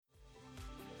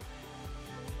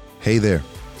Hey there.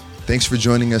 Thanks for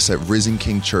joining us at Risen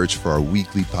King Church for our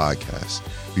weekly podcast.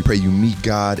 We pray you meet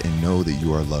God and know that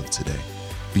you are loved today.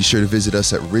 Be sure to visit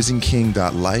us at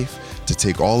risenking.life to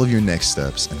take all of your next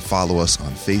steps and follow us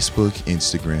on Facebook,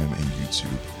 Instagram, and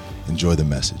YouTube. Enjoy the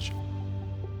message.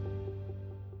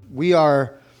 We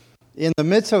are in the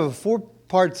midst of a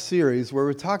four-part series where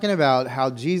we're talking about how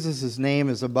Jesus' name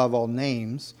is above all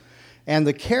names. And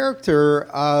the character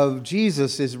of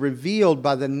Jesus is revealed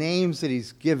by the names that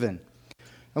he's given.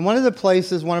 And one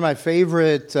of my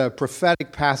favorite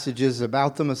prophetic passages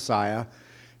about the Messiah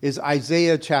is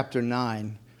Isaiah chapter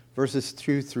 9, verses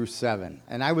 2 through 7.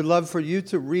 And I would love for you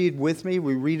to read with me.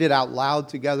 We read it out loud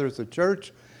together as a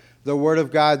church. The Word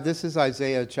of God. This is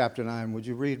Isaiah chapter 9. Would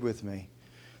you read with me?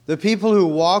 The people who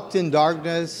walked in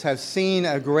darkness have seen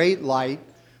a great light.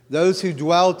 Those who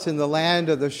dwelt in the land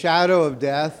of the shadow of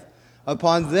death,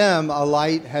 upon them a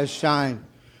light has shined.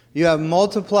 You have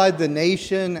multiplied the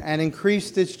nation and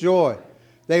increased its joy.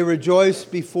 They rejoice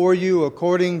before you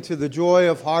according to the joy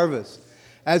of harvest,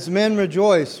 as men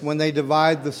rejoice when they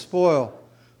divide the spoil.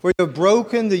 For you have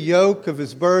broken the yoke of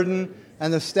his burden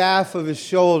and the staff of his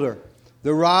shoulder,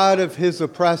 the rod of his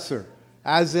oppressor,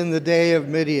 as in the day of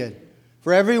Midian.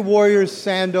 For every warrior's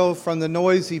sandal from the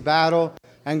noisy battle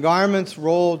and garments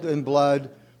rolled in blood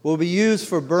will be used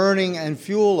for burning and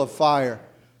fuel of fire.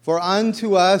 For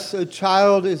unto us a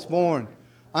child is born,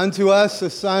 unto us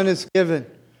a son is given,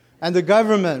 and the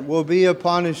government will be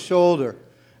upon his shoulder,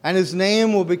 and his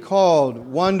name will be called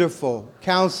Wonderful,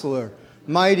 Counselor,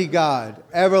 Mighty God,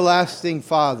 Everlasting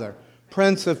Father,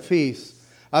 Prince of Peace.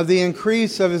 Of the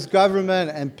increase of his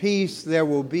government and peace there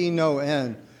will be no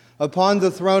end, upon the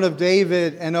throne of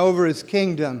David and over his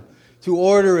kingdom, to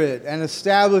order it and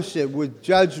establish it with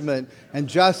judgment and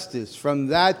justice from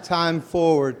that time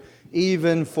forward,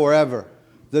 even forever.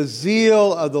 The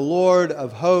zeal of the Lord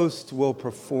of hosts will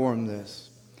perform this.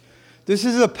 This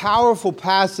is a powerful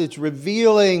passage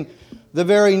revealing the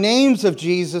very names of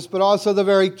Jesus, but also the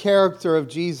very character of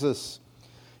Jesus.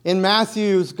 In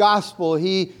Matthew's gospel,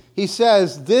 he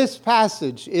says this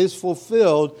passage is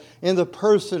fulfilled in the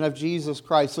person of Jesus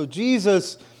Christ. So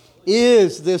Jesus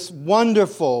is this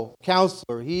wonderful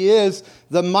counselor. He is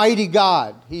the mighty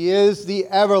God. He is the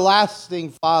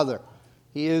everlasting Father.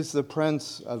 He is the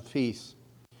Prince of Peace.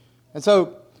 And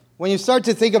so when you start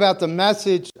to think about the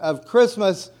message of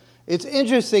Christmas, it's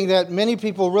interesting that many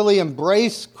people really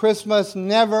embrace Christmas,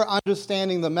 never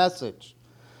understanding the message,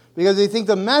 because they think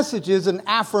the message is an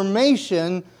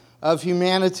affirmation of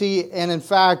humanity, and in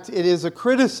fact, it is a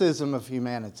criticism of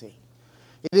humanity.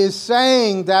 It is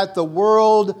saying that the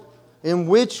world in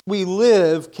which we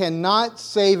live cannot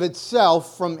save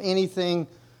itself from anything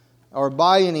or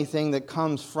by anything that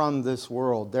comes from this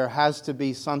world. There has to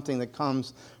be something that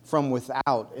comes from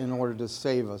without in order to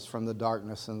save us from the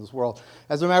darkness in this world.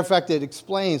 As a matter of fact, it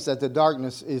explains that the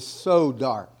darkness is so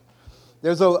dark.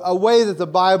 There's a way that the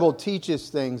Bible teaches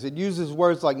things. It uses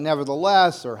words like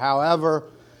nevertheless or however.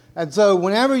 And so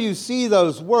whenever you see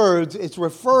those words, it's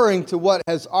referring to what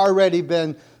has already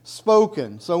been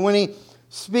spoken. So when he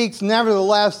speaks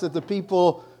nevertheless that the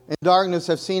people in darkness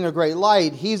have seen a great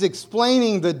light, he's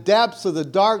explaining the depths of the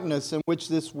darkness in which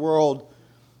this world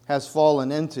has fallen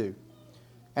into.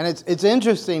 And it's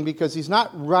interesting because he's not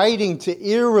writing to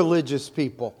irreligious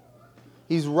people.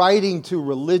 He's writing to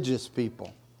religious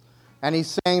people. And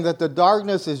he's saying that the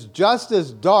darkness is just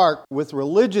as dark with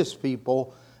religious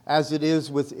people as it is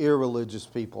with irreligious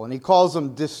people. And he calls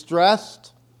them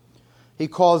distressed. He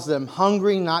calls them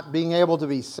hungry, not being able to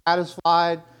be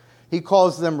satisfied. He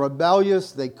calls them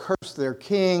rebellious. They curse their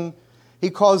king.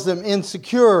 He calls them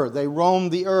insecure. They roam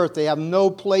the earth. They have no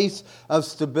place of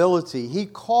stability. He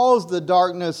calls the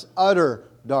darkness utter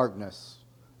darkness,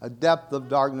 a depth of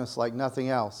darkness like nothing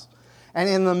else. And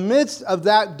in the midst of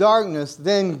that darkness,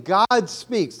 then God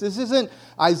speaks. This isn't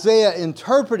Isaiah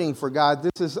interpreting for God.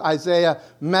 This is Isaiah,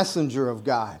 messenger of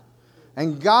God.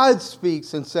 And God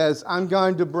speaks and says, I'm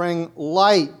going to bring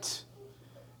light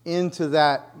into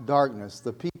that darkness.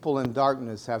 The people in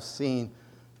darkness have seen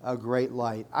a great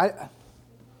light.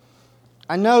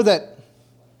 I know that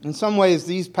in some ways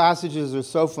these passages are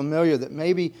so familiar that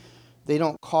maybe they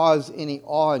don't cause any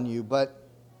awe in you. But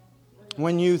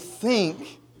when you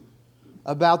think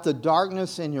about the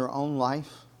darkness in your own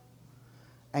life,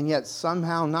 and yet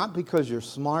somehow, not because you're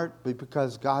smart, but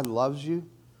because God loves you,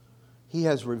 He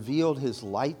has revealed His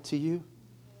light to you.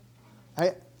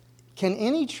 Can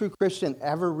any true Christian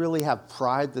ever really have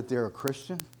pride that they're a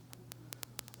Christian?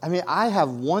 I mean, I have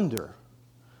wonder.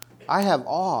 I have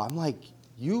awe. I'm like,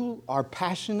 you are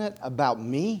passionate about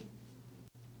me?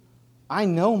 I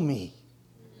know me.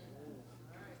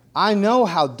 I know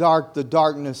how dark the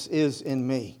darkness is in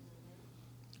me.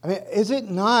 I mean, is it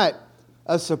not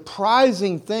a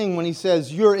surprising thing when he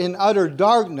says, you're in utter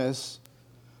darkness,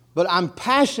 but I'm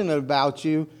passionate about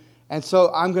you, and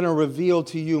so I'm going to reveal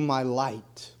to you my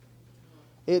light.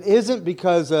 It isn't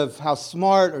because of how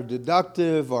smart or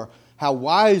deductive or how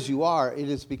wise you are. It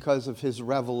is because of his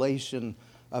revelation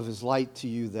of his light to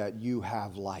you that you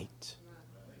have light.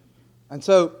 And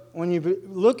so when you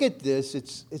look at this,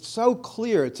 it's so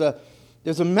clear.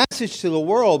 There's a message to the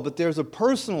world, but there's a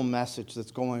personal message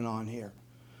that's going on here.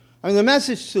 I mean, the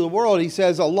message to the world, he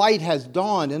says, a light has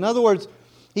dawned. In other words,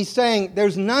 he's saying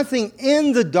there's nothing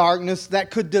in the darkness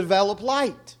that could develop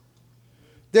light.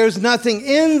 There's nothing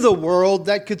in the world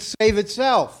that could save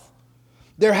itself.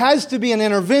 There has to be an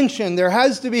intervention. There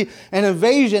has to be an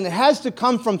invasion. It has to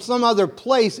come from some other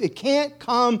place. It can't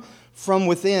come from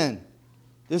within.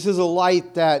 This is a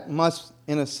light that must,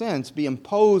 in a sense, be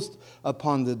imposed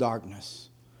upon the darkness.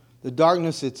 The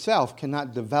darkness itself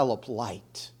cannot develop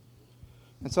light.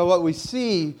 And so what we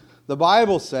see the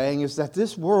Bible saying is that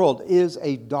this world is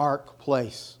a dark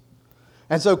place.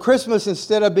 And so Christmas,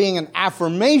 instead of being an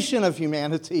affirmation of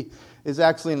humanity, is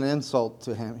actually an insult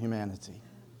to humanity.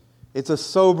 It's a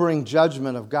sobering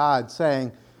judgment of God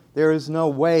saying, there is no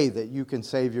way that you can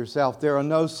save yourself. There are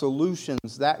no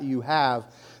solutions that you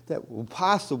have that will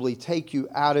possibly take you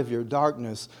out of your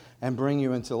darkness and bring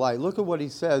you into light. Look at what he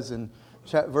says in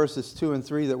verses 2 and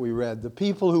 3 that we read. The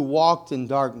people who walked in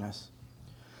darkness.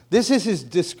 This is his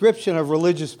description of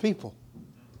religious people.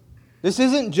 This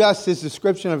isn't just his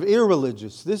description of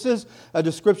irreligious. This is a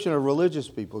description of religious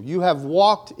people. You have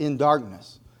walked in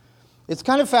darkness. It's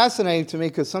kind of fascinating to me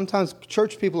because sometimes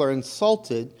church people are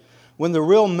insulted when the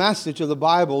real message of the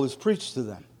Bible is preached to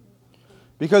them.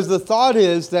 Because the thought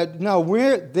is that, no,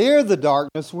 they're the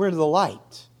darkness, we're the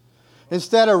light.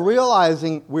 Instead of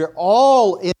realizing we're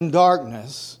all in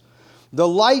darkness, the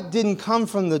light didn't come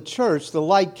from the church, the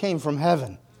light came from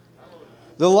heaven.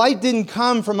 The light didn't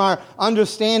come from our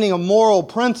understanding of moral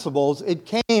principles. It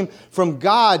came from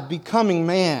God becoming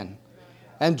man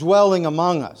and dwelling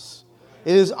among us.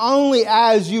 It is only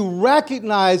as you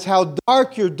recognize how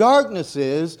dark your darkness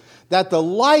is that the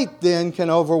light then can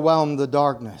overwhelm the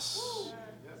darkness.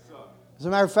 As a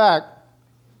matter of fact,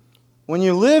 when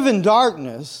you live in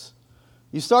darkness,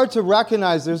 you start to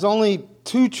recognize there's only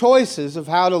two choices of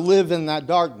how to live in that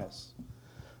darkness.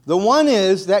 The one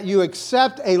is that you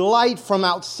accept a light from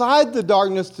outside the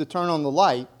darkness to turn on the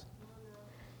light,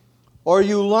 or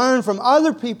you learn from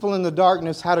other people in the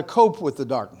darkness how to cope with the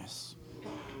darkness.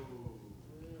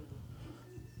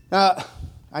 Now,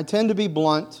 I tend to be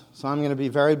blunt, so I'm going to be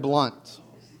very blunt.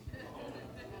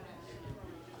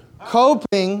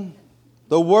 Coping,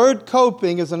 the word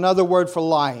coping is another word for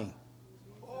lying.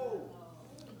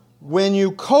 When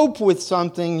you cope with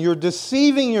something, you're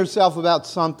deceiving yourself about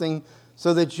something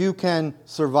so that you can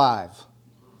survive,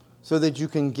 so that you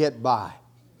can get by.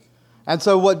 And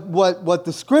so what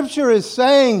the Scripture is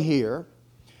saying here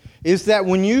is that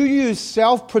when you use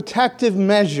self-protective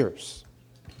measures,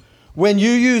 when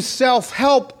you use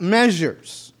self-help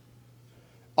measures,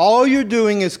 all you're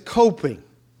doing is coping.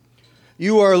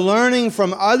 You are learning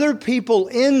from other people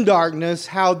in darkness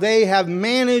how they have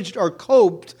managed or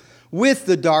coped with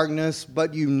the darkness,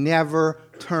 but you never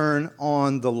turn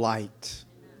on the light.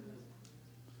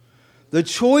 The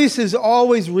choice is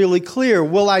always really clear.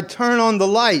 Will I turn on the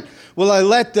light? Will I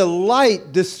let the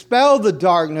light dispel the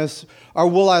darkness, or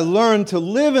will I learn to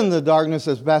live in the darkness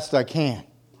as best I can?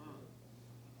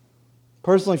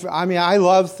 Personally, I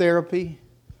love therapy.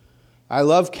 I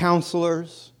love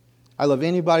counselors. I love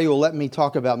anybody who will let me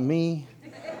talk about me.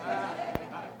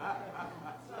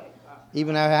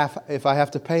 Even if I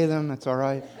have to pay them, that's all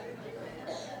right.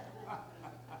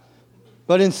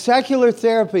 But in secular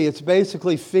therapy, it's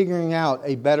basically figuring out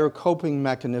a better coping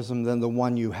mechanism than the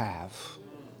one you have.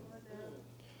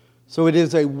 So it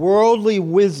is a worldly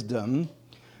wisdom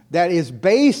that is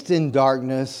based in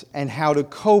darkness and how to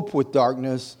cope with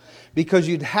darkness, because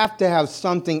you'd have to have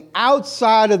something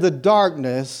outside of the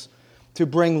darkness to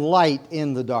bring light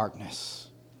in the darkness.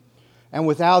 And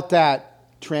without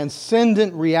that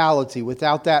transcendent reality,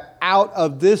 without that out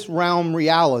of this realm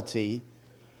reality,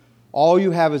 all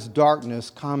you have is darkness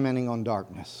commenting on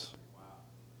darkness.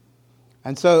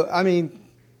 And so,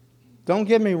 don't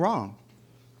get me wrong.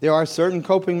 There are certain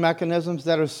coping mechanisms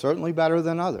that are certainly better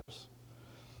than others.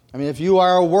 If you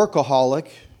are a workaholic,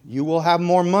 you will have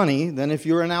more money than if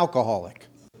you're an alcoholic.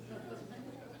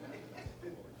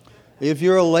 If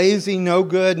you're a lazy, no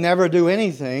good, never do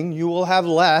anything, you will have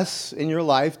less in your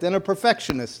life than a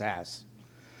perfectionist has.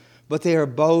 But they are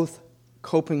both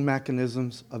coping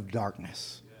mechanisms of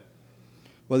darkness.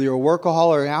 Whether you're a workaholic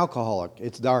or an alcoholic,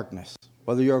 it's darkness.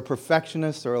 Whether you're a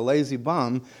perfectionist or a lazy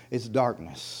bum, it's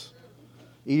darkness.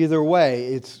 Either way,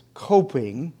 it's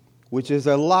coping, which is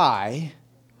a lie,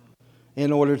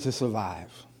 in order to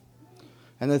survive.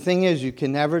 And the thing is, you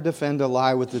can never defend a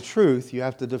lie with the truth. You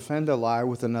have to defend a lie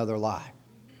with another lie.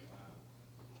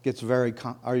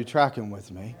 Are you tracking with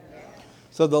me?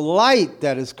 So the light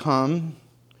that has come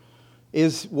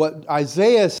is what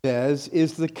Isaiah says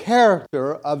is the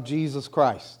character of Jesus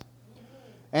Christ.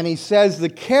 And he says the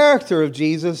character of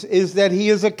Jesus is that he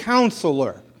is a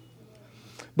counselor.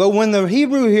 But when the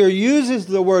Hebrew here uses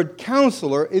the word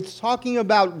counselor, it's talking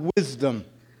about wisdom.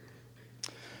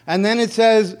 And then it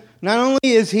says, not only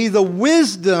is he the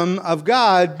wisdom of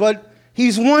God, but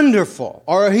he's wonderful,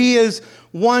 or he is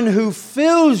one who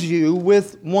fills you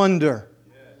with wonder.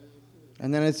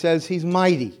 And then it says he's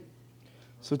mighty.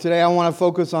 So today I want to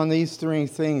focus on these three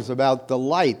things about the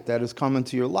light that has come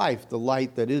into your life, the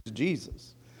light that is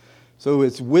Jesus. So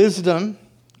it's wisdom,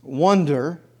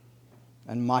 wonder,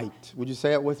 and might. Would you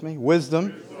say it with me?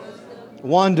 Wisdom,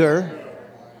 wonder,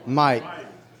 might.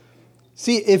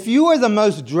 See, if you are the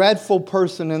most dreadful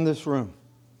person in this room,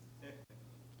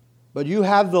 but you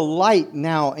have the light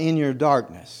now in your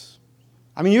darkness.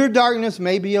 I mean, your darkness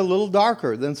may be a little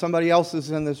darker than somebody else's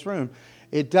in this room.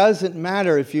 It doesn't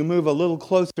matter if you move a little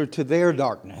closer to their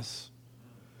darkness.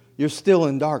 You're still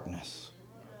in darkness.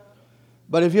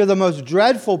 But if you're the most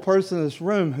dreadful person in this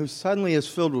room who suddenly is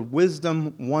filled with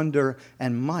wisdom, wonder,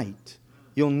 and might,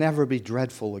 you'll never be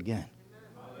dreadful again.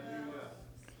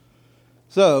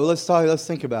 So let's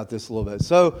think about this a little bit.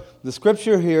 So the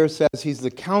scripture here says he's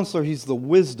the counselor, he's the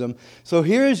wisdom. So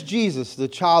here is Jesus, the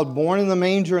child born in the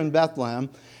manger in Bethlehem,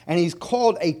 and he's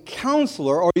called a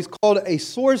counselor, or he's called a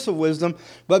source of wisdom,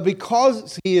 but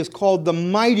because he is called the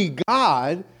mighty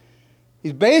God,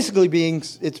 he's basically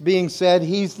it's being said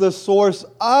he's the source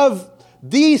of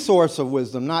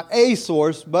wisdom, not a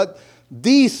source, but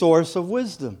the source of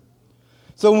wisdom.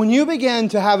 So when you begin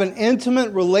to have an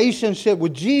intimate relationship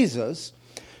with Jesus,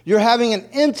 you're having an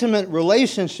intimate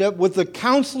relationship with the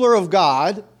counselor of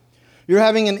God. You're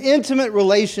having an intimate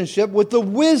relationship with the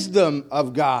wisdom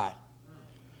of God.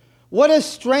 What a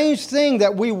strange thing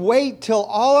that we wait till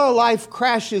all our life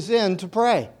crashes in to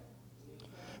pray.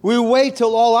 We wait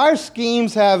till all our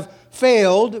schemes have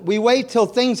failed. We wait till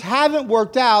things haven't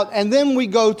worked out, and then we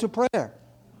go to prayer.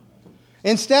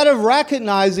 Instead of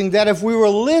recognizing that if we were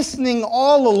listening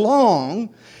all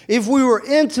along, if we were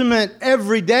intimate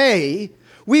every day,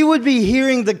 we would be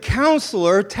hearing the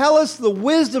counselor tell us the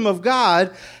wisdom of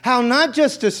God, how not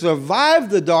just to survive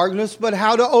the darkness, but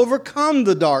how to overcome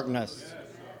the darkness.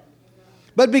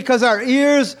 But because our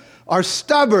ears are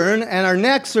stubborn and our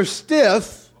necks are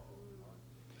stiff,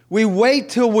 we wait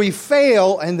till we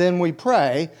fail and then we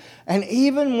pray. And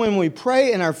even when we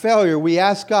pray in our failure, we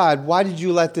ask God, why did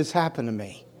you let this happen to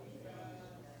me?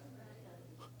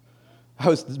 I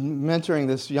was mentoring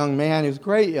this young man. He was a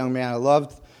great young man. I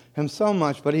loved him so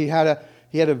much, but he had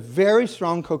a very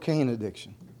strong cocaine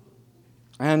addiction.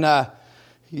 And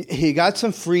he got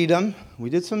some freedom. We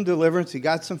did some deliverance. He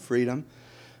got some freedom.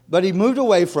 But he moved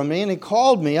away from me, and he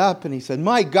called me up, and he said,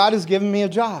 Mike, God has given me a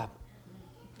job.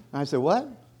 And I said, what?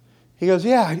 He goes,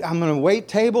 yeah, I'm going to wait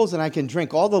tables, and I can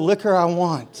drink all the liquor I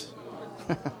want.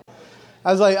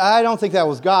 I was like, I don't think that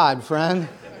was God, friend.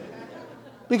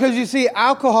 Because you see,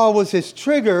 alcohol was his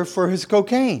trigger for his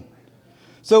cocaine.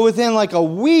 So within like a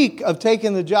week of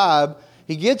taking the job,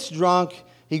 he gets drunk,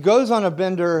 he goes on a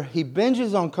bender, he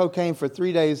binges on cocaine for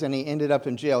 3 days, and he ended up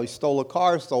in jail. He stole a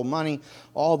car, stole money,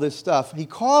 all this stuff. He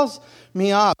calls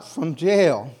me up from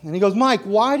jail, and he goes, Mike,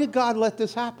 why did God let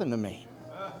this happen to me?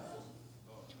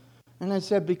 And I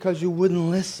said, because you wouldn't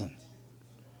listen.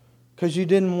 Because you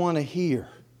didn't want to hear.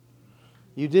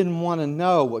 You didn't want to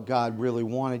know what God really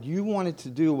wanted. You wanted to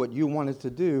do what you wanted to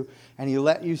do, and He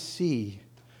let you see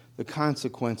the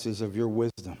consequences of your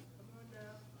wisdom.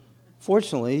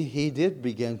 Fortunately, he did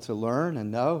begin to learn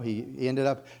and know. He ended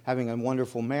up having a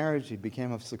wonderful marriage. He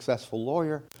became a successful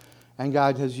lawyer, and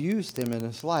God has used him in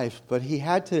his life. But he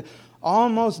had to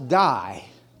almost die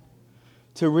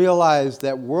to realize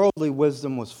that worldly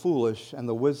wisdom was foolish and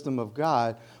the wisdom of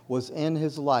God was in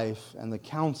his life, and the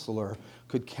counselor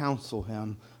could counsel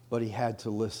him, but he had to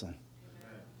listen.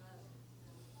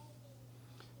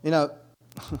 You know,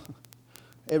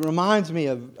 it reminds me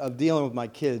of dealing with my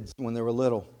kids when they were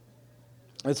little.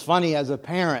 It's funny, as a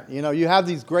parent, you know, you have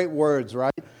these great words,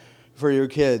 right, for your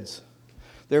kids.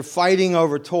 They're fighting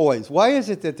over toys. Why is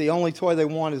it that the only toy they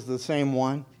want is the same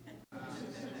one?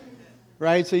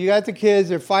 Right? So you got the kids,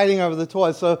 they're fighting over the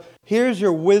toys. So here's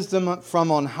your wisdom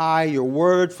from on high, your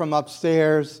word from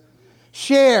upstairs.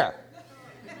 Share.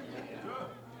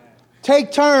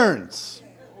 Take turns.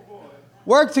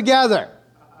 Work together.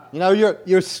 You know,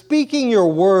 you're speaking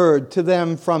your word to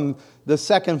them from the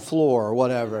second floor or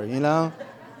whatever, you know.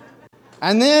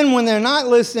 And then when they're not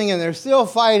listening and they're still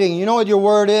fighting, you know what your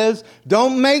word is?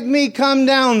 Don't make me come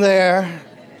down there.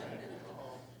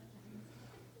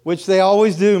 Which they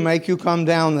always do, make you come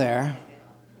down there.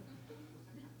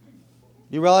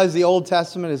 You realize the Old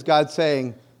Testament is God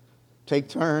saying, take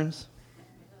turns,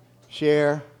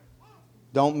 share,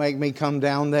 don't make me come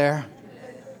down there.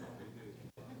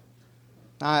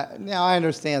 Now I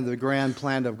understand the grand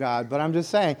plan of God, but I'm just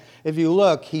saying, if you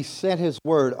look, He sent His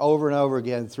word over and over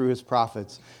again through His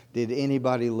prophets. Did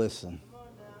anybody listen?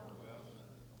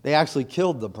 They actually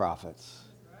killed the prophets.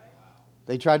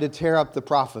 They tried to tear up the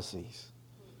prophecies.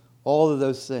 All of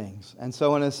those things. And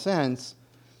so in a sense,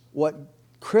 what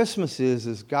Christmas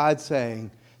is God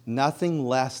saying, nothing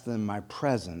less than my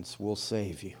presence will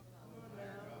save you.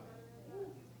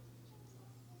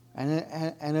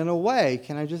 And in a way,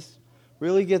 can I just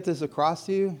really get this across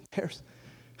to you?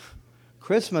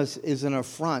 Christmas is an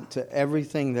affront to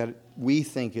everything that we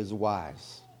think is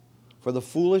wise. For the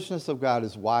foolishness of God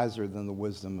is wiser than the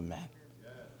wisdom of man.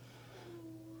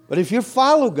 But if you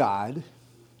follow God,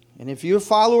 and if you're a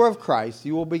follower of Christ,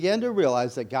 you will begin to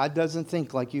realize that God doesn't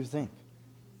think like you think.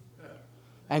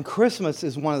 And Christmas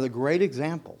is one of the great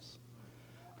examples.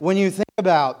 When you think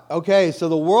about, okay, so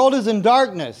the world is in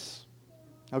darkness,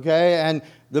 okay, and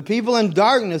the people in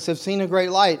darkness have seen a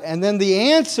great light. And then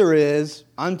the answer is,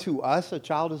 unto us a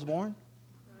child is born.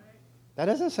 That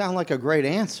doesn't sound like a great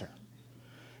answer.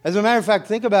 As a matter of fact,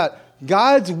 think about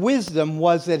God's wisdom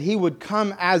was that He would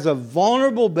come as a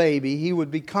vulnerable baby. He would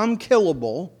become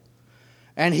killable.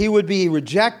 And He would be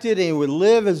rejected and He would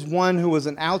live as one who was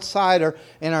an outsider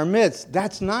in our midst.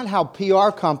 That's not how PR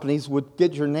companies would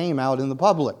get your name out in the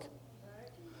public.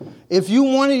 If you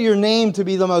wanted your name to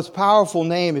be the most powerful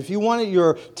name, if you wanted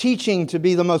your teaching to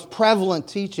be the most prevalent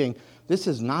teaching, this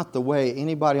is not the way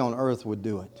anybody on earth would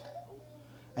do it.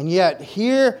 And yet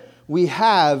here we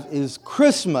have is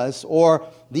Christmas, or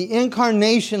the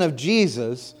incarnation of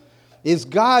Jesus, is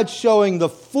God showing the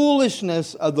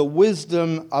foolishness of the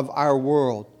wisdom of our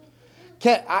world.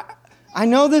 I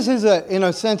know this is, in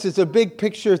a sense, it's a big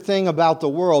picture thing about the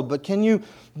world, but can you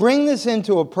bring this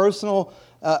into a personal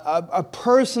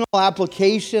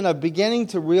application of beginning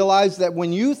to realize that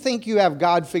when you think you have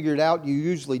God figured out, you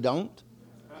usually don't?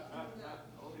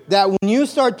 That when you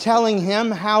start telling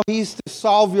Him how He's to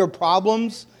solve your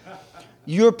problems,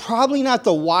 you're probably not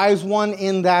the wise one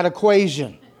in that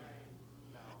equation.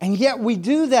 And yet we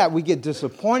do that. We get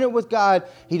disappointed with God.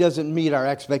 He doesn't meet our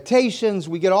expectations.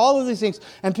 We get all of these things.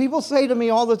 And people say to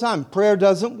me all the time, prayer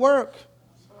doesn't work.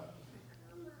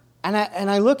 And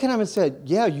I look at them and said,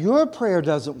 yeah, your prayer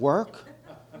doesn't work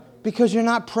because you're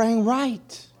not praying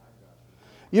right.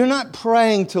 You're not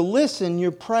praying to listen.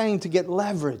 You're praying to get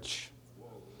leverage.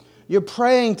 You're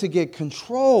praying to get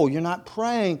control. You're not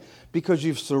praying because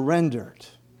you've surrendered.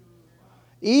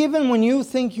 Even when you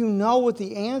think you know what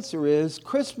the answer is,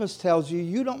 Christmas tells you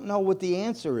you don't know what the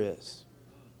answer is.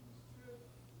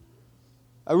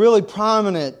 A really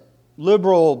prominent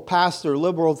liberal pastor,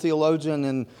 liberal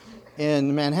theologian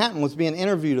in Manhattan was being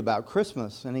interviewed about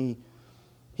Christmas. And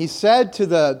he said to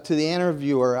the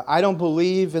interviewer, I don't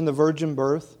believe in the virgin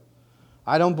birth.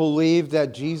 I don't believe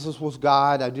that Jesus was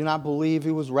God. I do not believe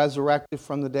He was resurrected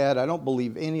from the dead. I don't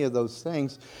believe any of those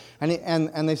things.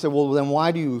 And they said, well, then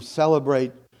why do you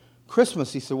celebrate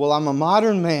Christmas? He said, well, I'm a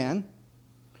modern man,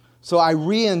 so I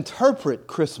reinterpret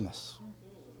Christmas.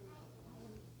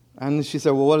 And she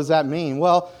said, well, what does that mean?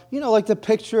 Well, you know, like the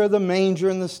picture of the manger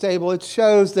in the stable, it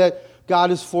shows that God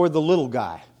is for the little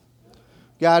guy.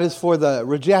 God is for the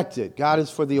rejected. God is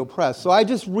for the oppressed. So I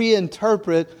just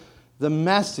reinterpret the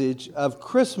message of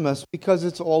Christmas because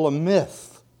it's all a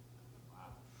myth.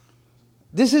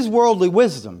 This is worldly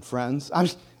wisdom, friends.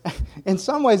 In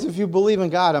some ways, if you believe in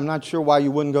God, I'm not sure why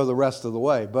you wouldn't go the rest of the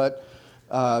way, but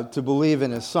to believe in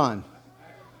His Son.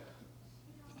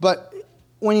 But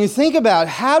when you think about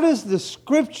how does the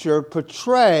Scripture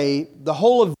portray the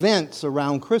whole events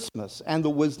around Christmas and the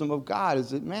wisdom of God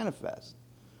as it manifests?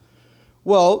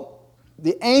 Well,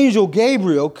 the angel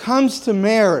Gabriel comes to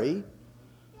Mary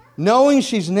knowing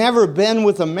she's never been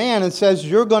with a man and says,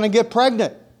 you're going to get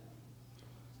pregnant.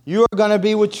 You are going to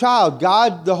be with child.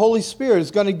 God, the Holy Spirit,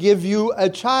 is going to give you a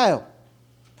child.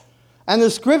 And the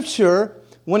Scripture,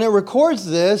 when it records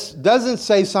this, doesn't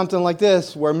say something like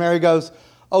this, where Mary goes,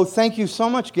 oh, thank you so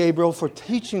much, Gabriel, for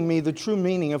teaching me the true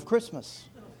meaning of Christmas.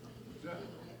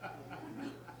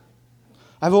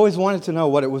 I've always wanted to know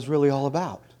what it was really all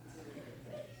about.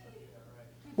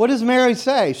 What does Mary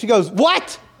say? She goes,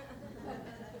 what?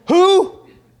 Who?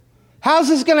 How's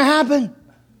this going to happen?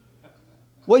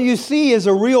 What you see is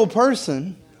a real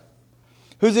person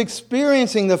who's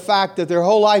experiencing the fact that their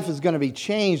whole life is going to be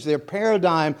changed. Their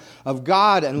paradigm of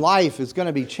God and life is going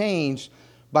to be changed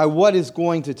by what is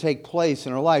going to take place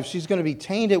in her life. She's going to be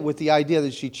tainted with the idea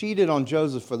that she cheated on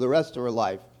Joseph for the rest of her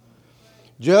life.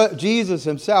 Jesus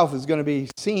himself is going to be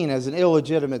seen as an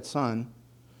illegitimate son,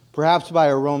 perhaps by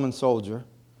a Roman soldier.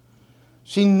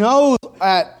 She knows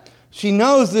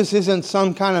this isn't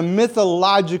some kind of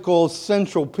mythological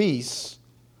central piece.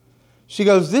 She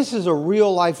goes, this is a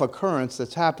real life occurrence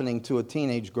that's happening to a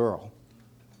teenage girl.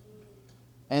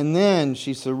 And then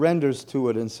she surrenders to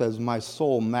it and says, my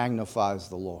soul magnifies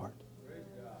the Lord,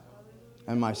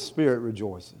 and my spirit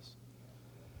rejoices.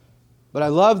 But I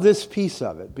love this piece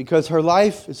of it because her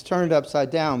life is turned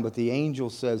upside down, but the angel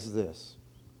says this: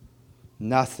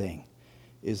 nothing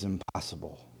is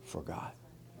impossible for God.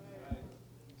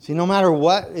 See, no matter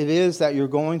what it is that you're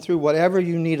going through, whatever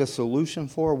you need a solution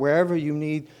for, wherever you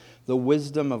need the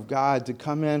wisdom of God to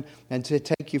come in and to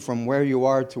take you from where you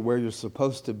are to where you're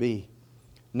supposed to be,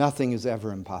 nothing is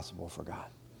ever impossible for God.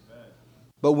 Amen.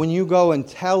 But when you go and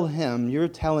tell Him, you're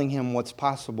telling Him what's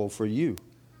possible for you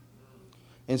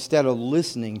instead of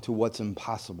listening to what's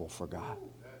impossible for God.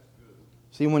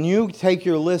 See, when you take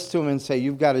your list to Him and say,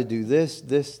 you've got to do this,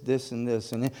 this, this, and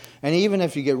this, and even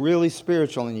if you get really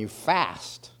spiritual and you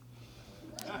fast,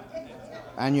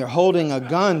 and you're holding a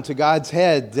gun to God's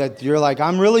head that you're like,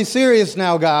 I'm really serious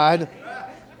now, God.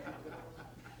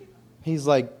 He's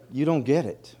like, you don't get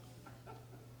it.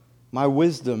 My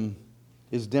wisdom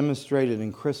is demonstrated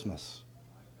in Christmas.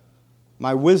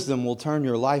 My wisdom will turn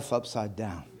your life upside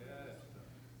down.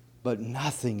 But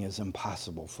nothing is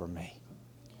impossible for me.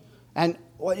 And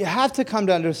what you have to come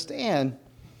to understand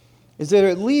is there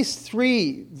are at least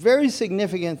three very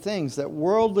significant things that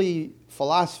worldly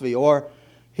philosophy, or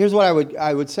here's what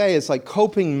I would say, it's like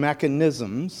coping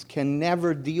mechanisms, can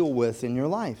never deal with in your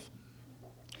life.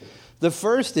 The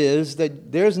first is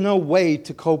that there's no way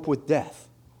to cope with death.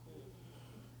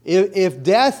 If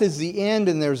death is the end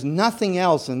and there's nothing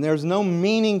else and there's no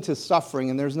meaning to suffering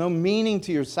and there's no meaning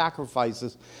to your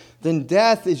sacrifices, then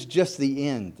death is just the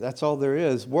end. That's all there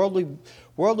is. Worldly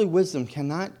wisdom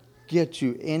cannot get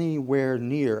you anywhere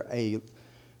near a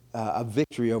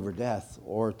victory over death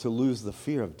or to lose the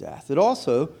fear of death.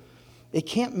 It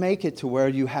can't make it to where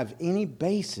you have any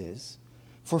basis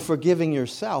for forgiving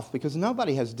yourself because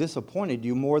nobody has disappointed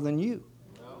you more than you.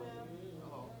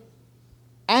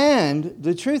 And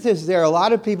the truth is there are a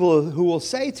lot of people who will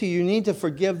say to you, you need to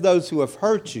forgive those who have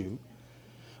hurt you.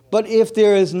 But if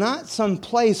there is not some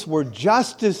place where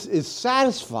justice is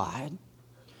satisfied,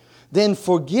 then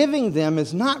forgiving them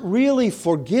is not really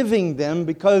forgiving them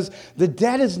because the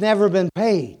debt has never been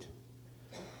paid.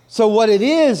 So what it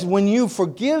is, when you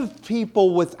forgive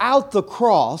people without the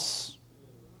cross,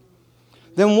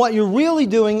 then what you're really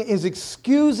doing is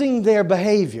excusing their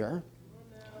behavior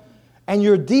and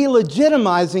you're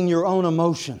delegitimizing your own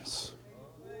emotions.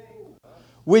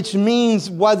 Which means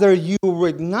whether you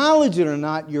acknowledge it or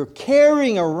not, you're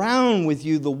carrying around with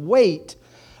you the weight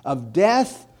of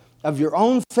death, of your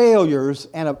own failures,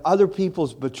 and of other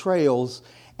people's betrayals.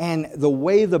 And the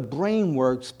way the brain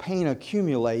works, pain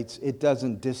accumulates, it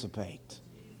doesn't dissipate.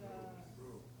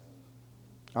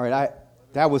 All right,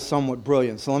 that was somewhat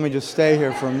brilliant. So let me just stay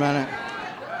here for a minute.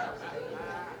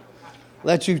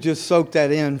 Let you just soak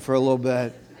that in for a little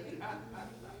bit.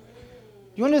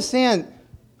 You understand?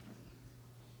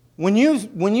 When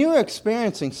you're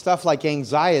experiencing stuff like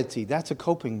anxiety, that's a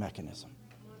coping mechanism.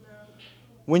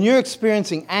 When you're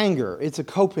experiencing anger, it's a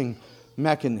coping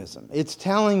mechanism. It's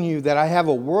telling you that I have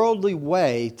a worldly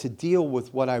way to deal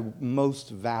with what I most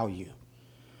value.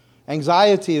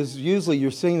 Anxiety is usually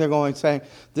you're sitting there saying,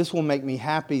 this will make me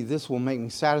happy, this will make me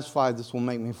satisfied, this will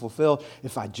make me fulfilled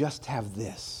if I just have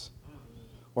this.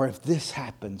 Or if this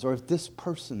happens, or if this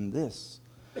person this.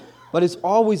 But it's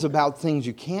always about things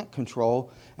you can't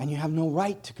control and you have no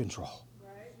right to control.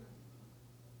 Right.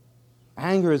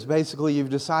 Anger is basically you've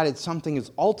decided something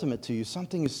is ultimate to you,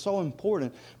 something is so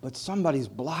important, but somebody's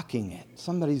blocking it.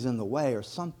 Somebody's in the way or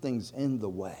something's in the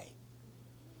way.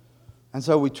 And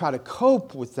so we try to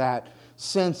cope with that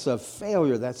sense of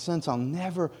failure, that sense I'll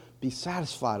never be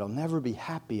satisfied, I'll never be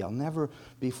happy, I'll never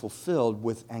be fulfilled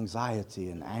with anxiety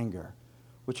and anger,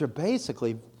 which are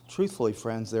basically, truthfully,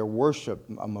 friends, they're worship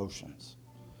emotions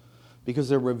because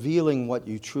they're revealing what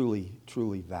you truly,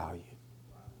 truly value.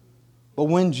 But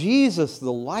when Jesus,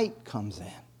 the light, comes in,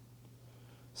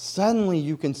 suddenly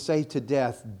you can say to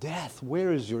death, death,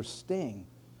 where is your sting?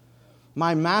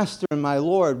 My master and my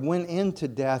Lord went into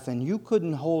death, and you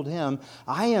couldn't hold him.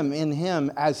 I am in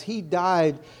him. As he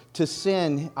died to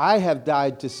sin, I have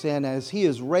died to sin. As he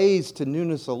is raised to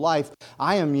newness of life,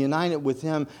 I am united with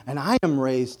him, and I am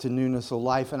raised to newness of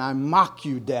life, and I mock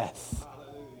you, death.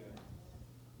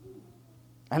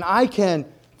 And I can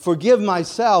forgive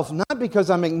myself, not because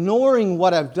I'm ignoring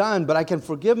what I've done, but I can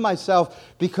forgive myself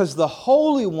because the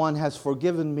Holy One has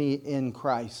forgiven me in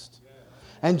Christ.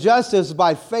 And just as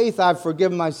by faith I've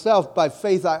forgiven myself, by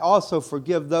faith I also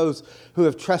forgive those who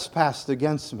have trespassed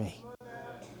against me.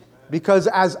 Because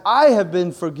as I have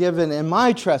been forgiven in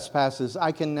my trespasses,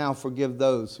 I can now forgive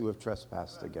those who have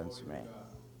trespassed against me.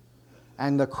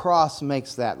 And the cross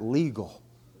makes that legal.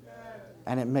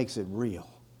 And it makes it real.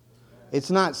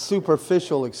 It's not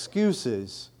superficial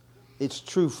excuses. It's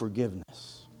true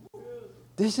forgiveness.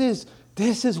 This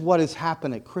is what has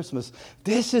happened at Christmas.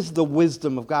 This is the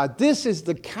wisdom of God. This is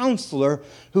the counselor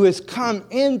who has come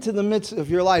into the midst of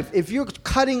your life. If you're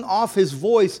cutting off his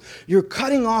voice, you're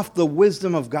cutting off the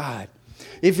wisdom of God.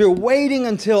 If you're waiting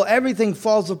until everything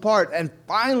falls apart and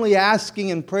finally asking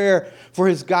in prayer for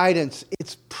his guidance,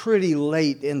 it's pretty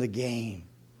late in the game.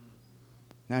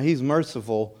 Now, he's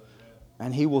merciful,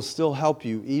 and he will still help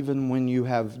you even when you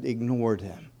have ignored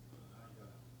him.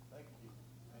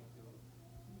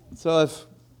 So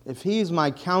if he's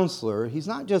my counselor, he's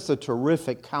not just a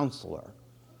terrific counselor.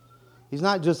 He's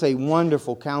not just a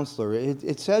wonderful counselor.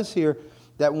 It says here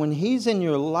that when he's in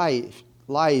your life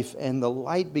and the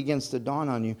light begins to dawn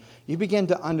on you, you begin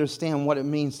to understand what it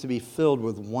means to be filled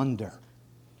with wonder.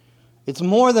 It's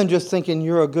more than just thinking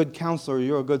you're a good counselor,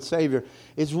 you're a good savior.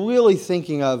 It's really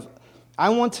thinking of, I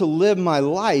want to live my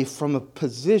life from a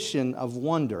position of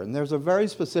wonder. And there's a very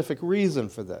specific reason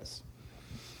for this.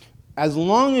 As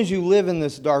long as you live in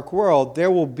this dark world,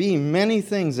 there will be many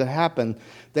things that happen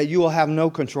that you will have no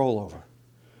control over.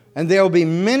 And there will be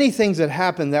many things that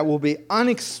happen that will be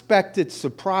unexpected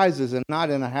surprises and not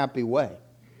in a happy way.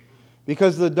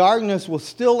 Because the darkness will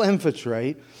still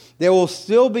infiltrate. There will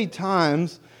still be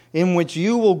times in which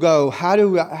you will go, how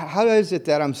is it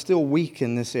that I'm still weak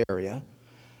in this area?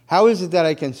 How is it that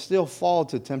I can still fall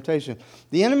to temptation?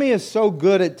 The enemy is so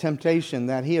good at temptation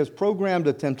that he has programmed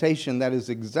a temptation that is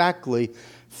exactly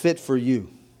fit for you.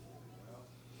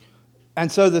 And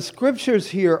so the scriptures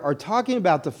here are talking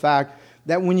about the fact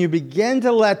that when you begin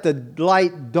to let the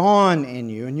light dawn in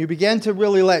you, and you begin to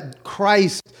really let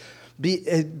Christ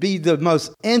be the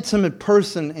most intimate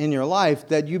person in your life,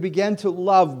 that you begin to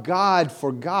love God,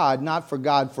 not for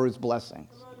God for his blessings.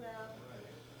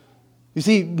 You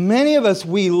see, many of us,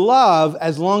 we love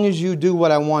as long as you do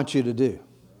what I want you to do.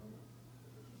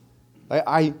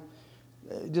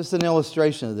 Just an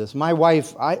illustration of this. My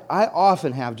wife, I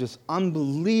often have just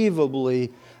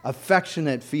unbelievably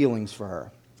affectionate feelings for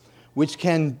her, which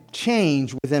can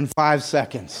change within 5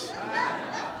 seconds.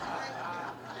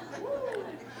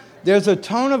 There's a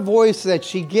tone of voice that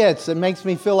she gets that makes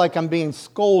me feel like I'm being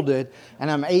scolded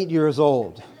and I'm 8 years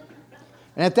old.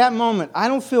 And at that moment, I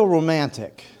don't feel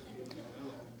romantic.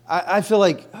 I feel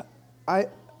like,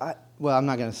 well, I'm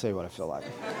not going to say what I feel like.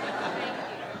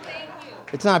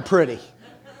 It's not pretty.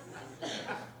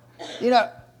 You know,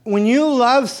 when you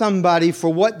love somebody for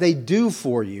what they do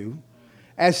for you,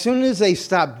 as soon as they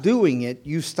stop doing it,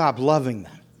 you stop loving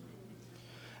them.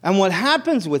 And what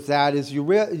happens with that is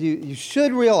you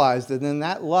should realize that then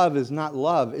that love is not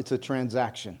love, it's a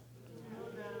transaction.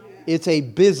 It's a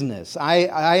business.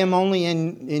 I am only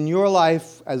in your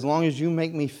life as long as you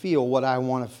make me feel what I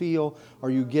want to feel or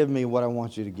you give me what I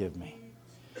want you to give me.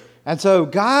 And so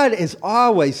God is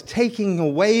always taking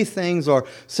away things or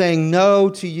saying no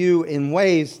to you in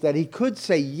ways that he could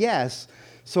say yes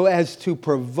so as to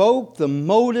provoke the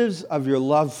motives of your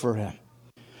love for him.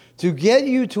 To get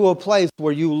you to a place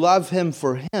where you love him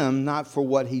for him, not for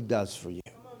what he does for you.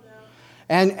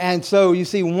 And so, you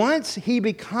see, once he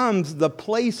becomes the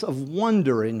place of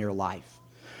wonder in your life,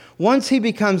 once he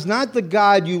becomes not the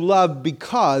God you love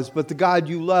but the God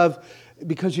you love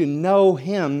because you know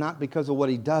him, not because of what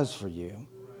he does for you,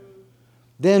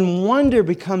 then wonder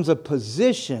becomes a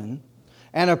position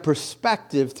and a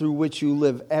perspective through which you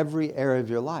live every area of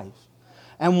your life.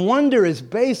 And wonder is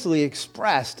basically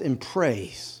expressed in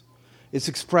praise. It's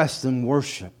expressed in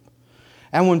worship.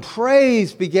 And when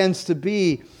praise begins to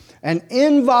be an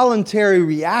involuntary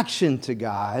reaction to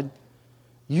God,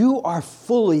 you are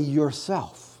fully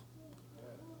yourself.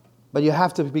 But you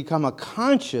have to become a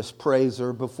conscious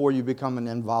praiser before you become an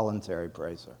involuntary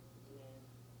praiser.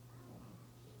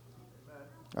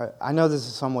 I know this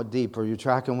is somewhat deep. Are you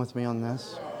tracking with me on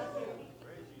this?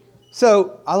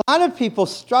 So, a lot of people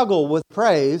struggle with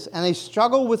praise, and they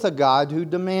struggle with a God who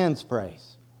demands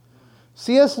praise.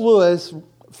 C.S. Lewis,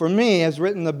 for me, has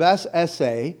written the best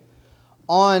essay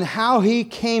on how he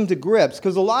came to grips.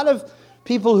 Because a lot of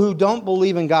people who don't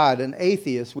believe in God, an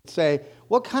atheist, would say,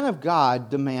 what kind of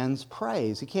God demands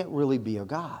praise? He can't really be a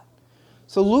God.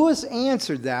 So Lewis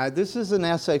answered that. This is an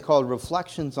essay called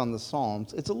Reflections on the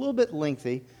Psalms. It's a little bit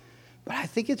lengthy, but I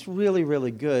think it's really,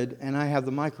 really good, and I have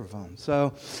the microphone.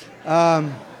 So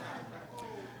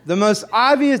the most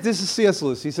obvious, this is C.S.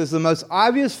 Lewis, he says, the most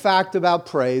obvious fact about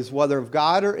praise, whether of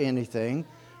God or anything,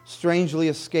 strangely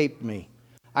escaped me.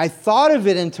 I thought of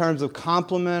it in terms of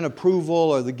compliment, approval,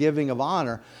 or the giving of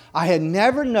honor. I had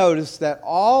never noticed that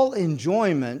all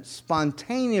enjoyment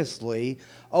spontaneously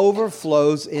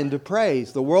overflows into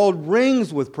praise. The world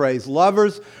rings with praise.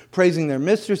 Lovers praising their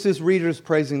mistresses, readers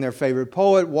praising their favorite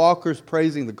poet, walkers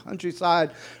praising the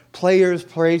countryside, players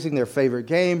praising their favorite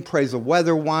game, praise of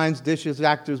weather, wines, dishes,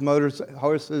 actors, motors,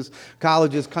 horses,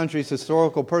 colleges, countries,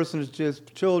 historical personages,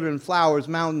 children, flowers,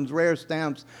 mountains, rare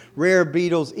stamps, rare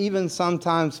beetles, even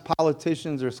sometimes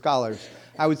politicians or scholars.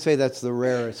 I would say that's the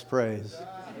rarest praise.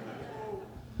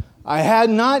 I had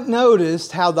not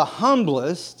noticed how the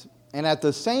humblest and at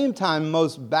the same time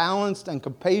most balanced and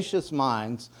capacious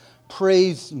minds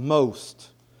praised most,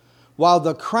 while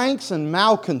the cranks and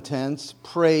malcontents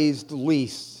praised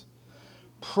least.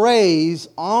 Praise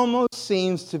almost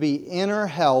seems to be inner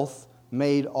health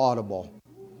made audible.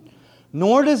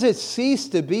 Nor does it cease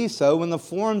to be so when the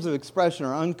forms of expression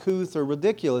are uncouth or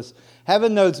ridiculous.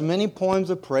 Heaven knows many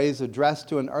poems of praise addressed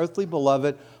to an earthly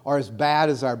beloved are as bad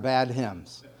as our bad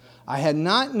hymns. I had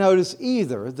not noticed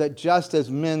either that just as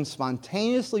men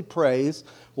spontaneously praise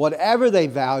whatever they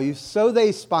value, so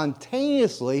they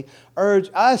spontaneously urge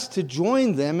us to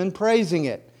join them in praising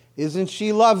it. Isn't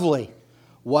she lovely?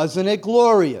 Wasn't it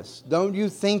glorious? Don't you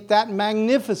think that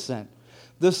magnificent?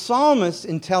 The psalmists,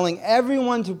 in telling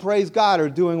everyone to praise God, are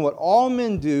doing what all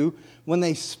men do when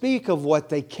they speak of what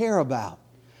they care about.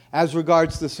 As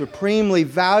regards the supremely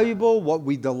valuable, what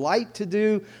we delight to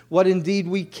do, what indeed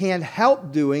we can't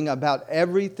help doing about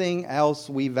everything else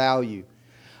we value.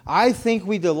 I think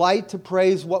we delight to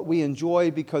praise what we enjoy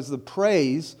because the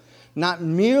praise not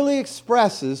merely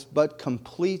expresses but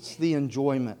completes the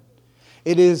enjoyment.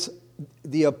 It is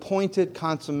the appointed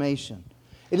consummation.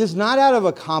 It is not out of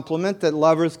a compliment that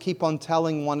lovers keep on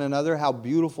telling one another how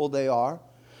beautiful they are.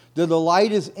 The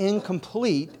delight is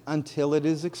incomplete until it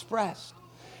is expressed.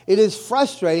 It is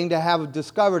frustrating to have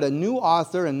discovered a new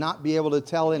author and not be able to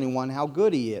tell anyone how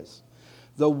good he is.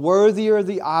 The worthier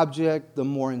the object, the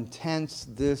more intense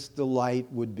this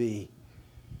delight would be.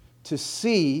 To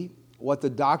see what the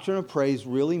doctrine of praise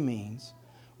really means,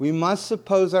 we must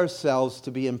suppose ourselves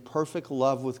to be in perfect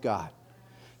love with God.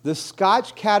 The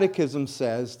Scotch Catechism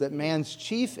says that man's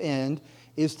chief end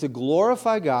is to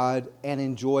glorify God and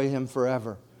enjoy Him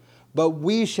forever. But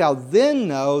we shall then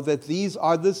know that these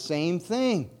are the same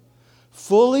thing.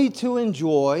 Fully to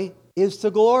enjoy is to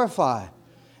glorify.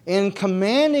 In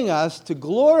commanding us to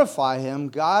glorify Him,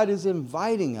 God is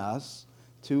inviting us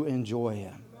to enjoy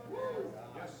Him.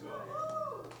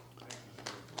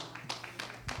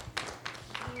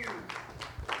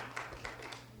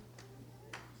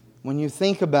 When you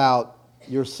think about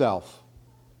yourself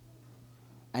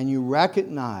and you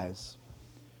recognize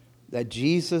that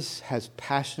Jesus has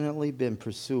passionately been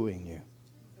pursuing you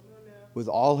with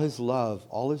all His love,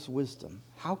 all His wisdom,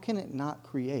 how can it not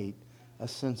create a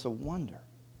sense of wonder?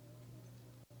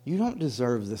 You don't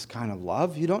deserve this kind of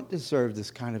love. You don't deserve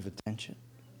this kind of attention.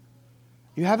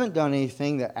 You haven't done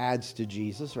anything that adds to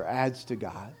Jesus or adds to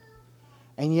God.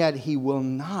 And yet He will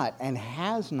not and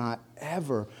has not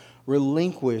ever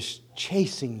relinquished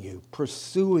chasing you,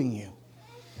 pursuing you.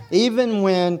 Even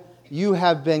when you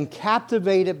have been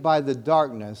captivated by the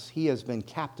darkness, He has been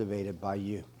captivated by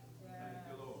you.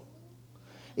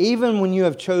 Even when you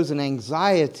have chosen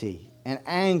anxiety and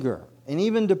anger and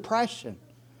even depression,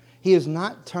 He has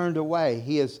not turned away.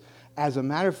 He is, as a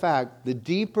matter of fact, the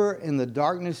deeper in the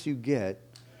darkness you get,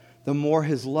 the more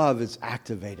His love is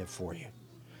activated for you.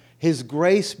 His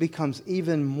grace becomes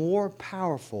even more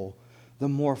powerful the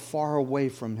more far away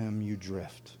from Him you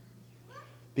drift.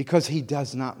 Because He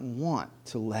does not want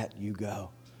to let you go.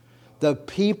 The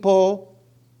people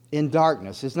in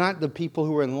darkness, it's not the people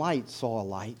who are in light saw a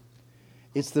light.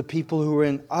 It's the people who are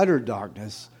in utter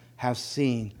darkness have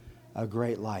seen a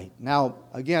great light. Now,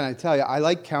 again, I tell you, I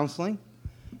like counseling.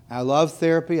 I love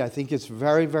therapy. I think it's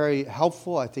very, very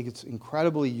helpful. I think it's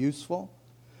incredibly useful.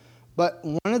 But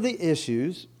one of the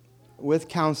issues with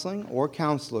counseling or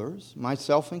counselors,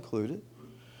 myself included,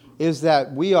 is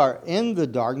that we are in the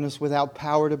darkness without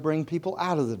power to bring people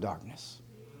out of the darkness.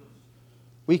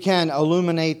 We can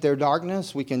illuminate their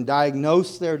darkness. We can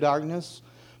diagnose their darkness.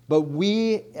 But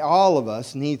we, all of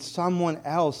us, need someone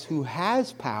else who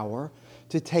has power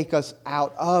to take us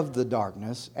out of the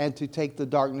darkness and to take the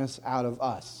darkness out of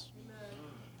us.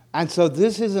 And so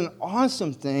this is an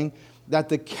awesome thing that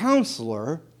the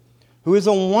counselor, who is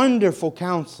a wonderful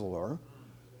counselor,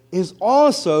 is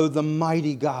also the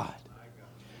mighty God.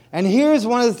 And here's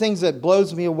one of the things that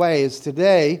blows me away is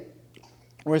today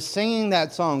we're singing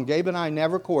that song. Gabe and I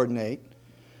never coordinate,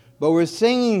 but we're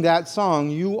singing that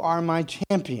song, You Are My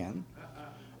Champion.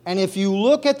 And if you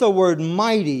look at the word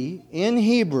mighty in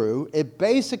Hebrew, it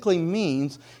basically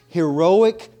means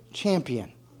heroic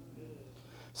champion.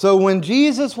 So when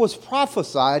Jesus was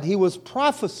prophesied, he was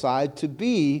prophesied to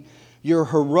be your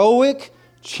heroic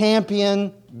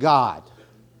champion God.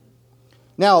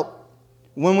 Now,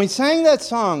 when we sang that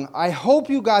song, I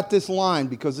hope you got this line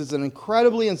because it's an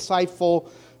incredibly insightful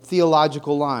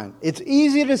theological line. It's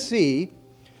easy to see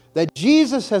that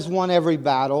Jesus has won every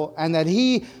battle and that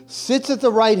he sits at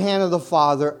the right hand of the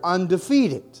Father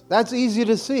undefeated. That's easy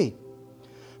to see.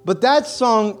 But that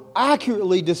song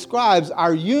accurately describes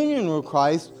our union with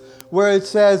Christ, where it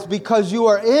says, because you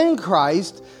are in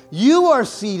Christ, you are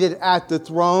seated at the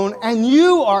throne and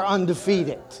you are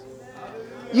undefeated.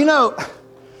 You know,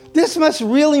 this must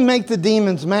really make the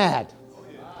demons mad.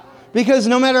 Because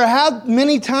no matter how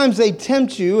many times they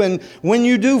tempt you, and when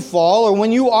you do fall or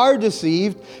when you are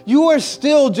deceived, you are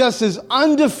still just as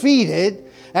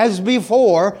undefeated as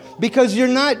before, because you're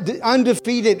not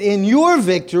undefeated in your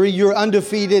victory, you're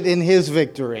undefeated in his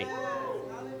victory.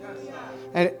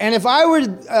 And if I were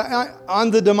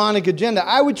on the demonic agenda,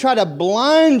 I would try to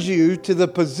blind you to the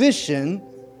position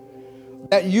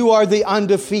that you are the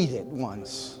undefeated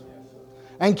ones,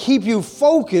 and keep you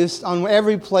focused on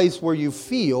every place where you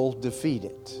feel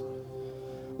defeated.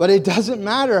 But it doesn't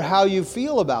matter how you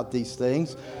feel about these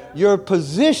things. Your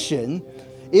position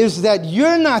is that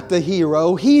you're not the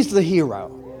hero, he's the hero.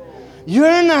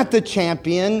 You're not the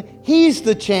champion, he's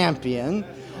the champion.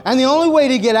 And the only way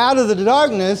to get out of the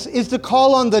darkness is to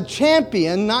call on the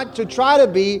champion, not to try to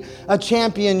be a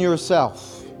champion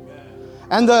yourself.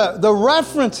 And the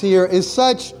reference here is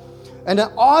such an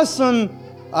awesome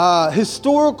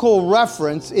historical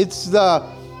reference. It's the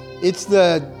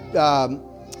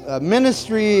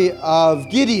ministry of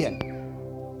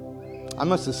Gideon. I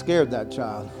must have scared that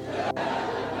child.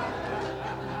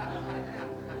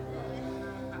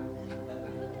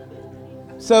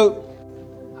 So,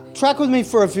 track with me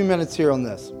for a few minutes here on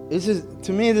this.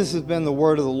 To me, this has been the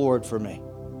word of the Lord for me.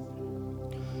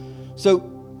 So,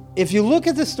 if you look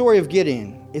at the story of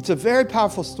Gideon, it's a very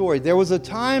powerful story. There was a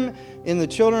time in the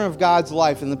children of God's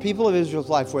life, in the people of Israel's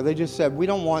life, where they just said, we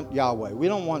don't want Yahweh. We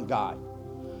don't want God.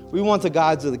 We want the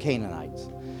gods of the Canaanites.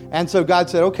 And so God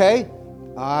said, okay,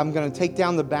 I'm going to take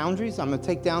down the boundaries. I'm going to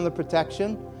take down the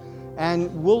protection.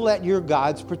 And we'll let your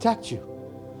gods protect you.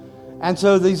 And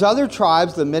so these other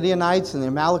tribes, the Midianites and the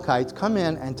Amalekites, come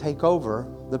in and take over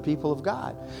the people of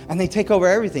God. And they take over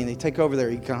everything. They take over their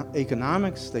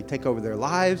economics. They take over their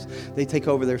lives. They take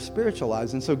over their spiritual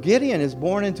lives. And so Gideon is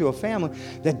born into a family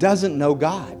that doesn't know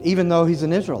God, even though he's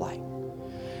an Israelite.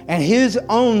 And his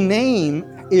own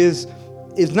name is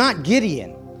not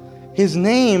Gideon. His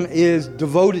name is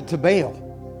devoted to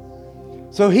Baal.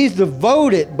 So he's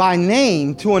devoted by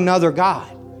name to another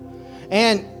god.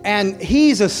 And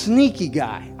he's a sneaky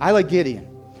guy. I like Gideon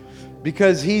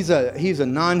because he's a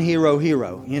non-hero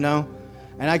hero, you know,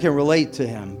 and I can relate to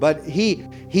him. But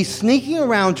he's sneaking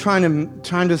around trying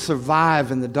to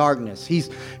survive in the darkness. He's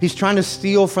trying to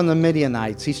steal from the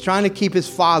Midianites. He's trying to keep his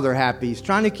father happy. He's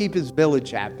trying to keep his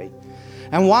village happy.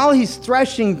 And while he's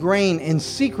threshing grain in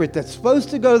secret that's supposed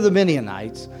to go to the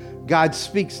Midianites, God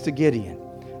speaks to Gideon,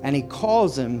 and he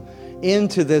calls him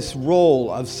into this role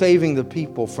of saving the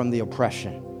people from the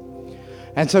oppression.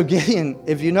 And so Gideon,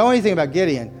 if you know anything about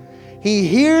Gideon, he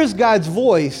hears God's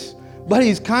voice, but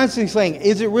he's constantly saying,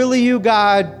 is it really you,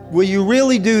 God? Will you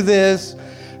really do this?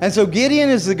 And so Gideon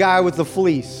is the guy with the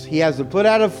fleece. He has to put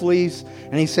out a fleece,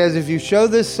 and he says, if you show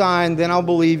this sign, then I'll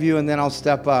believe you, and then I'll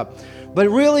step up. But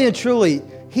really and truly,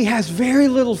 he has very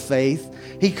little faith.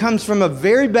 He comes from a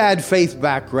very bad faith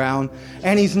background,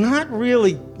 and he's not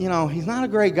really, he's not a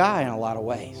great guy in a lot of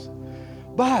ways.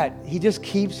 But he just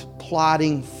keeps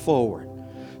plodding forward.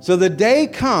 So the day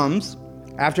comes,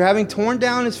 after having torn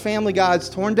down his family gods,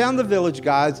 torn down the village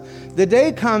gods, the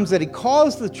day comes that he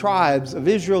calls the tribes of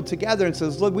Israel together and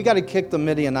says, look, we got to kick the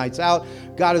Midianites out.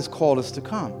 God has called us to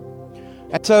come.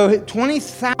 And so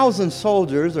 20,000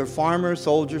 soldiers or farmers,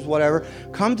 soldiers, whatever,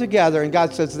 come together, and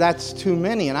God says, that's too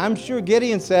many. And I'm sure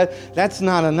Gideon said, that's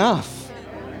not enough.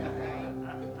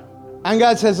 And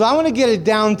God says, I want to get it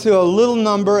down to a little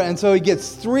number. And so he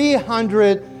gets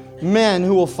 300 men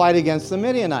who will fight against the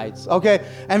Midianites. Okay,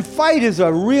 and fight is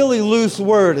a really loose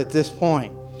word at this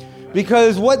point,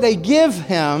 because what they give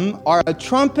him are a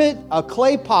trumpet, a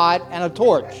clay pot, and a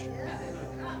torch.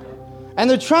 And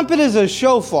the trumpet is a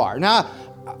shofar. Now,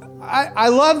 I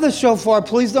love the shofar.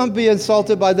 Please don't be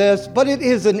insulted by this, but it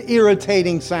is an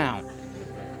irritating sound.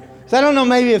 So I don't know,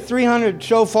 maybe if 300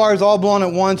 shofars all blown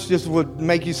at once just would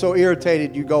make you so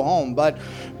irritated you go home. But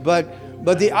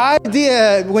the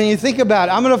idea, when you think about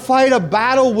it, I'm going to fight a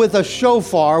battle with a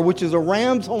shofar, which is a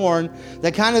ram's horn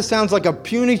that kind of sounds like a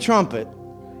puny trumpet.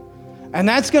 And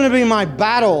that's going to be my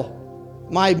battle,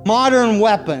 my modern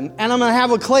weapon. And I'm going to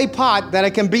have a clay pot that I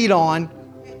can beat on.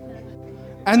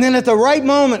 And then at the right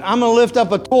moment, I'm going to lift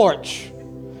up a torch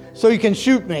so you can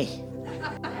shoot me.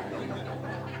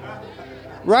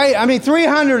 Right? I mean,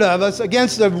 300 of us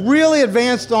against a really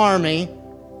advanced army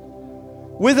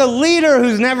with a leader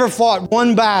who's never fought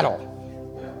one battle.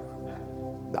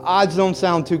 The odds don't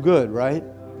sound too good, right?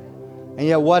 And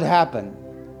yet what happened?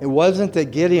 It wasn't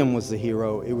that Gideon was the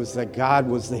hero. It was that God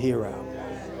was the hero.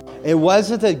 It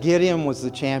wasn't that Gideon was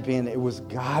the champion. It was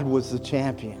God was the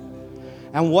champion.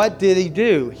 And what did he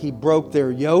do? He broke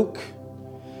their yoke.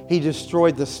 He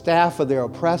destroyed the staff of their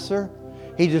oppressor.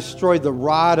 He destroyed the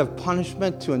rod of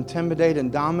punishment to intimidate and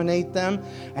dominate them.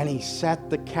 And he set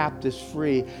the captives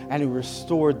free, and he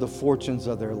restored the fortunes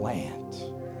of their land.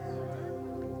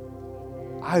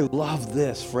 I love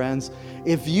this, friends.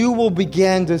 If you will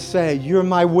begin to say, "You're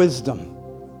my wisdom,"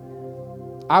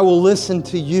 I will listen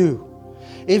to you.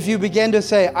 If you begin to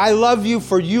say, "I love you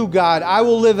for you, God," I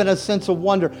will live in a sense of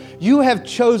wonder. You have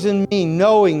chosen me,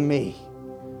 knowing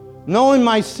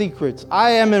my secrets.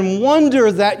 I am in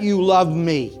wonder that you love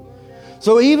me.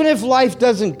 So even if life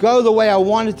doesn't go the way I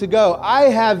want it to go, I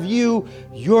have you.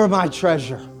 You're my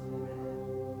treasure.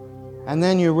 And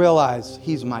then you realize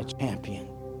he's my champion.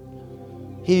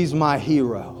 He's my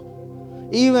hero.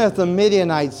 Even if the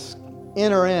Midianites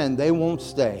enter in, they won't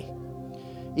stay.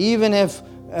 Even if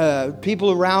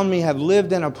people around me have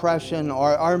lived in oppression,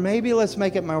 or maybe let's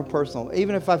make it more personal,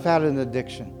 even if I've had an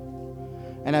addiction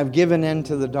and I've given in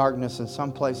to the darkness in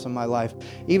some place in my life,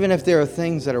 even if there are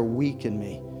things that are weak in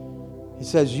me, he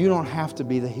says, you don't have to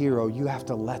be the hero. You have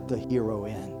to let the hero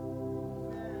in.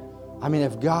 I mean,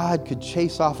 if God could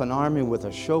chase off an army with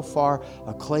a shofar,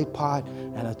 a clay pot,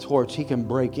 and a torch, he can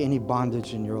break any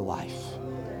bondage in your life.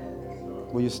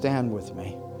 Will you stand with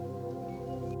me?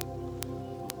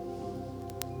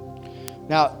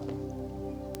 Now,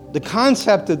 the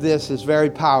concept of this is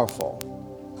very powerful,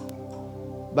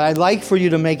 but I'd like for you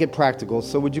to make it practical.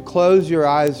 So would you close your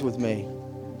eyes with me?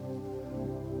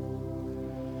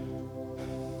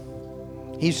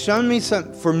 He has shown me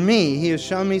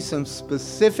some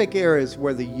specific areas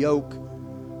where the yoke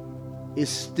is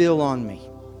still on me.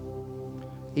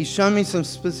 He's shown me some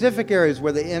specific areas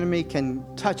where the enemy can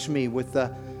touch me with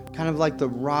the kind of like the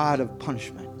rod of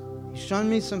punishment. He's shown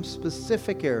me some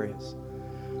specific areas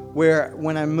where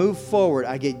when I move forward,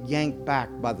 I get yanked back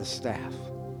by the staff.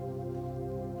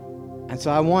 And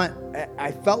so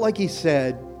I felt like he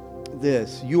said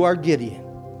this, you are Gideon.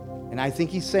 And I think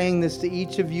he's saying this to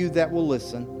each of you that will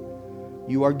listen.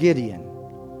 You are Gideon.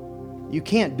 You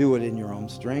can't do it in your own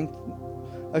strength.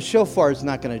 A shofar is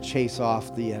not going to chase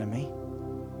off the enemy.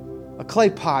 A clay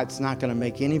pot's not going to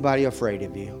make anybody afraid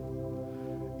of you.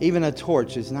 Even a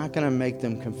torch is not going to make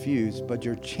them confused, but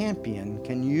your champion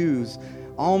can use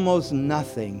almost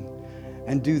nothing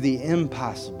and do the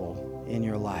impossible in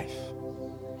your life.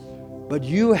 But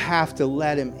you have to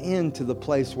let him into the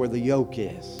place where the yoke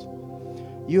is.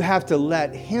 You have to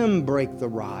let him break the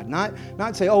rod. Not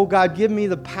say, oh God, give me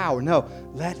the power. No,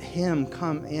 let him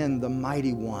come in, the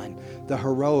mighty one, the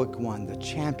heroic one, the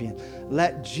champion.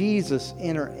 Let Jesus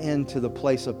enter into the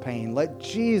place of pain. Let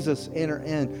Jesus enter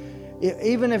in.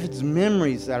 Even if it's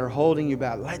memories that are holding you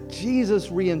back, let Jesus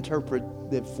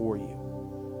reinterpret it for you.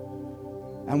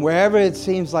 And wherever it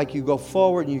seems like you go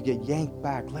forward and you get yanked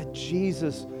back, let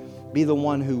Jesus be the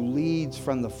one who leads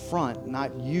from the front,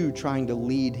 not you trying to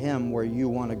lead him where you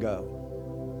want to go.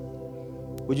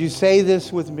 Would you say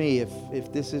this with me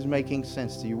if this is making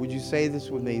sense to you? Would you say this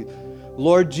with me?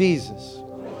 Lord Jesus,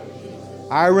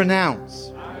 I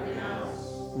renounce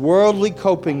worldly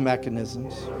coping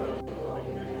mechanisms.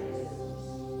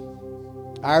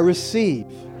 I receive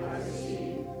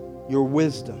your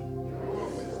wisdom.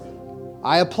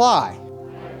 I apply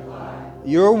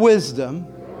your wisdom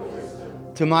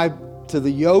to the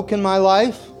yoke in my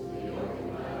life,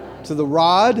 to the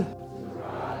rod,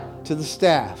 to the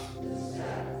staff.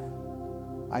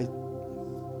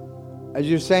 As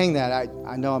you're saying that,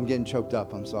 I know I'm getting choked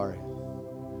up. I'm sorry.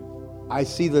 I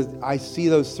see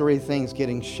those three things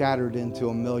getting shattered into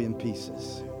a million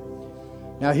pieces.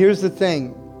 Now here's the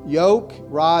thing. Yoke,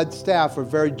 rod, staff are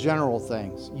very general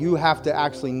things. You have to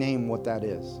actually name what that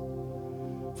is.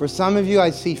 For some of you,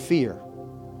 I see fear.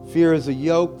 Fear is a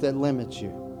yoke that limits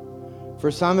you.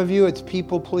 For some of you, it's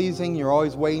people pleasing. You're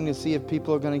always waiting to see if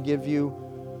people are going to give you,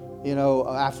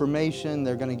 affirmation.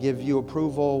 They're going to give you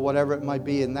approval, whatever it might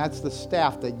be. And that's the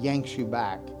staff that yanks you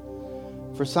back.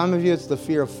 For some of you, it's the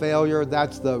fear of failure.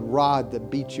 That's the rod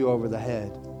that beats you over the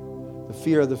head. The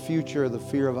fear of the future, the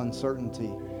fear of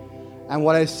uncertainty. And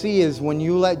what I see is when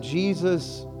you let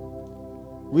Jesus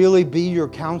really be your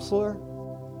counselor,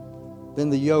 then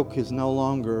the yoke is no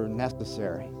longer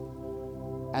necessary.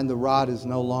 And the rod is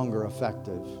no longer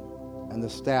effective. And the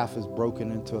staff is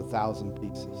broken into 1,000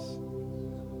 pieces.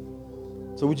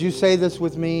 So would you say this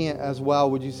with me as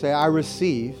well? Would you say, I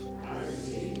receive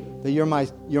that you're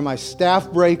my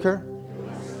staff breaker,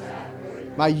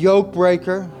 my yoke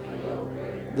breaker,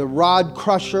 the rod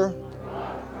crusher.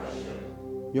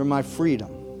 You're my freedom.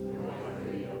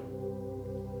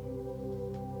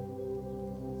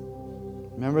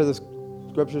 Remember the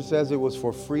scripture says it was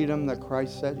for freedom that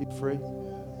Christ set you free?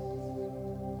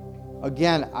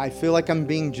 Again, I feel like I'm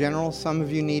being general. Some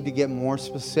of you need to get more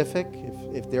specific.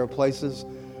 If there are places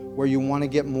where you want to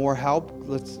get more help,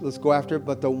 let's go after it.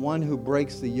 But the one who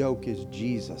breaks the yoke is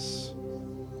Jesus.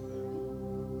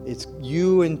 It's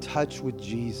you in touch with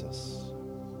Jesus.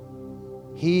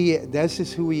 This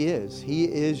is who He is. He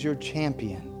is your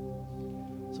champion.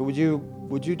 So would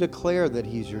you declare that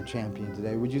He's your champion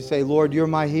today? Would you say, Lord, you're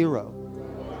my hero.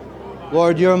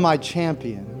 Lord, you're my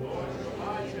champion.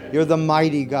 You're the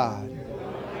mighty God.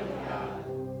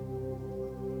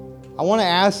 I want to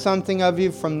ask something of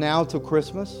you from now till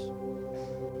Christmas.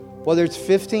 Whether it's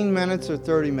 15 minutes or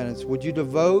 30 minutes, would you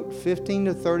devote 15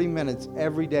 to 30 minutes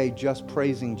every day just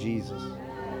praising Jesus?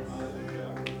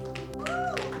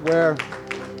 Where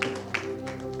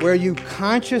you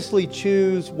consciously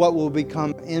choose what will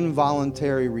become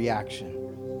involuntary reaction.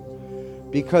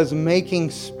 Because making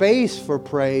space for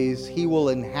praise, He will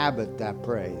inhabit that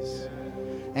praise.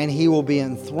 And He will be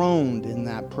enthroned in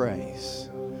that praise.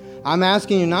 I'm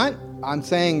asking you I'm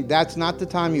saying that's not the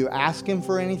time you ask Him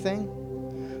for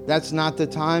anything. That's not the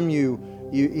time you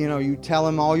tell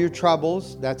Him all your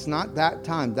troubles. That's not that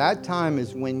time. That time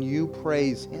is when you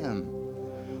praise Him.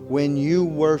 When you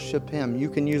worship Him. You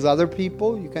can use other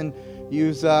people. You can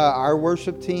use our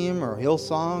worship team or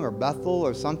Hillsong or Bethel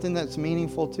or something that's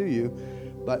meaningful to you.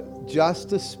 But just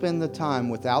to spend the time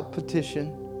without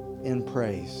petition in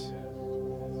praise.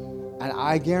 And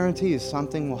I guarantee you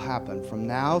something will happen. From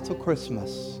now till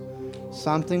Christmas,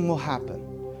 something will happen.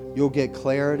 You'll get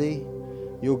clarity,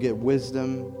 you'll get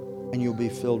wisdom, and you'll be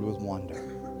filled with wonder.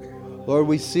 Lord,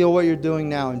 we seal what you're doing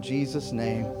now in Jesus'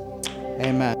 name.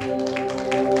 Amen.